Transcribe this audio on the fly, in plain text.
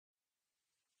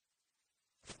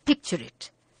Picture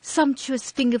it.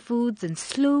 Sumptuous finger foods and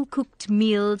slow-cooked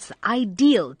meals,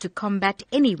 ideal to combat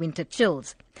any winter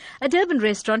chills. A Durban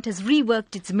restaurant has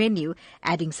reworked its menu,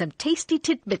 adding some tasty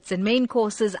tidbits and main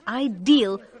courses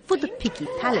ideal for the picky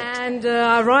palate. And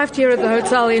I arrived here at the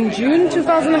hotel in June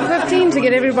 2015 to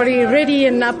get everybody ready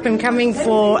and up and coming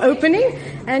for opening.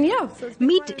 And yeah.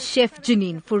 Meet Chef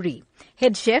Janine Fourie,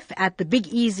 head chef at the Big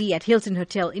Easy at Hilton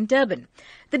Hotel in Durban.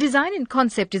 The design and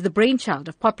concept is the brainchild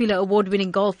of popular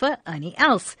award-winning golfer Ernie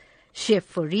Els. Chef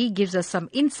Fourie gives us some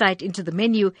insight into the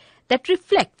menu that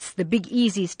reflects the Big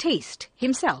Easy's taste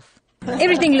himself.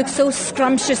 Everything looks so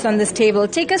scrumptious on this table.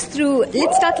 Take us through,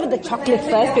 let's start with the chocolate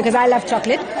first because I love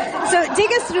chocolate. So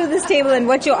take us through this table and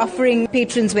what you're offering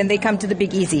patrons when they come to the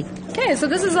Big Easy. Okay, so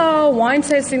this is our wine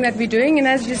tasting that we're doing, and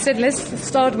as you said, let's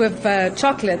start with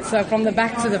chocolate, so from the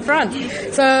back to the front.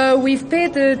 So we've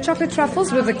paired the chocolate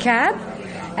truffles with the cab,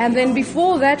 and then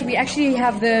before that we actually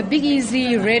have the Big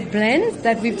Easy red blend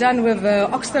that we've done with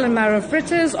oxtail and marrow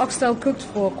fritters, oxtail cooked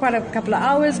for quite a couple of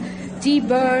hours,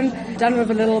 deboned, done with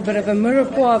a little bit of a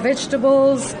mirepoix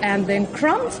vegetables, and then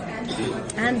crumbs.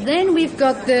 And then we've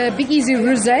got the Big Easy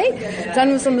rosé,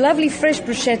 done with some lovely fresh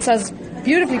bruschettas,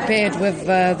 beautifully paired with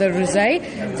the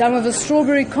rosé, done with a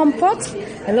strawberry compote,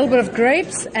 a little bit of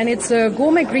grapes, and it's a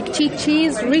gourmet Greek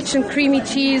cheese, rich and creamy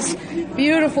cheese,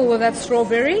 beautiful with that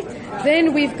strawberry.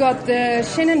 Then we've got the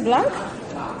Chenin Blanc,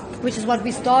 which is what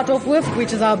we start off with,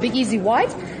 which is our Big Easy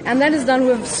white, and that is done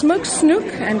with smoked snook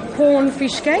and corn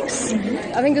fish cakes.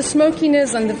 I think the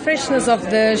smokiness and the freshness of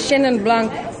the Chenin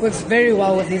Blanc works very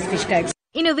well with these fish cakes.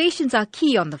 Innovations are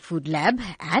key on the Food Lab,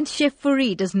 and Chef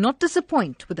Fourie does not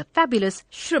disappoint with a fabulous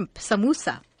shrimp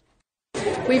samosa.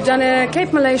 We've done a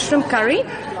Cape Malay shrimp curry,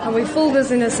 and we filled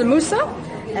this in a samosa.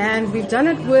 And we've done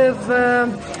it with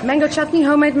mango chutney,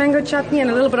 homemade mango chutney, and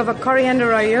a little bit of a coriander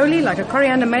aioli, like a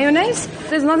coriander mayonnaise.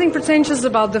 There's nothing pretentious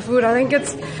about the food. I think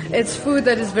it's food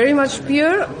that is very much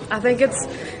pure. I think it's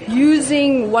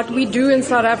using what we do in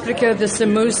South Africa, the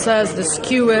samosas, the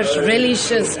skewers,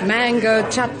 relishes, mango,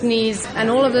 chutneys, and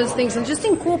all of those things, and just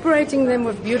incorporating them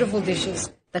with beautiful dishes.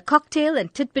 The cocktail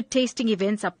and tidbit tasting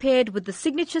events are paired with the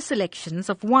signature selections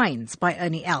of wines by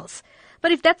Ernie Els.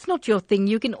 But if that's not your thing,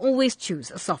 you can always choose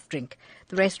a soft drink.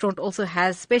 The restaurant also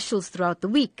has specials throughout the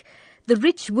week. The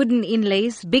rich wooden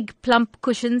inlays, big plump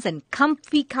cushions and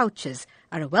comfy couches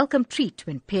are a welcome treat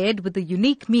when paired with the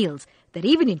unique meals that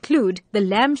even include the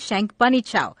lamb shank bunny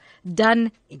chow,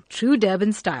 done in true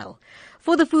Durban style.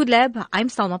 For the Food Lab, I'm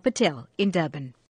Salma Patel in Durban.